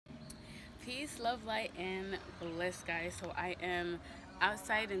Peace, love, light, and bliss, guys. So I am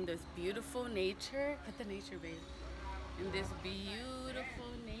outside in this beautiful nature. Put the nature, babe. In this beautiful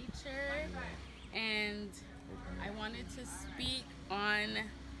nature. And I wanted to speak on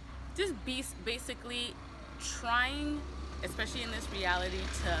just basically trying, especially in this reality,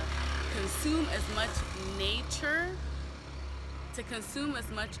 to consume as much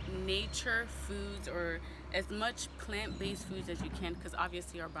nature foods or as much plant-based foods as you can, because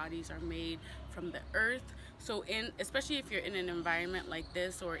obviously our bodies are made from the earth. So especially if you're in an environment like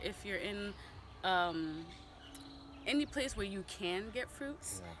this, or if you're in any place where you can get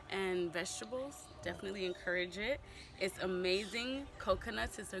fruits and vegetables, definitely encourage it. It's amazing.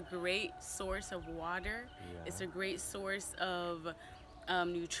 Coconuts is a great source of water. It's a great source of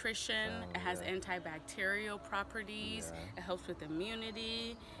nutrition. It has antibacterial properties. It helps with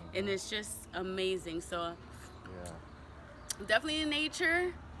immunity, and it's just amazing. So definitely in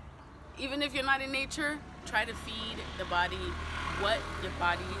nature. Even if you're not in nature, try to feed the body what your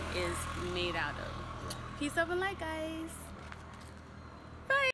body is made out of. Peace, love, and light, guys.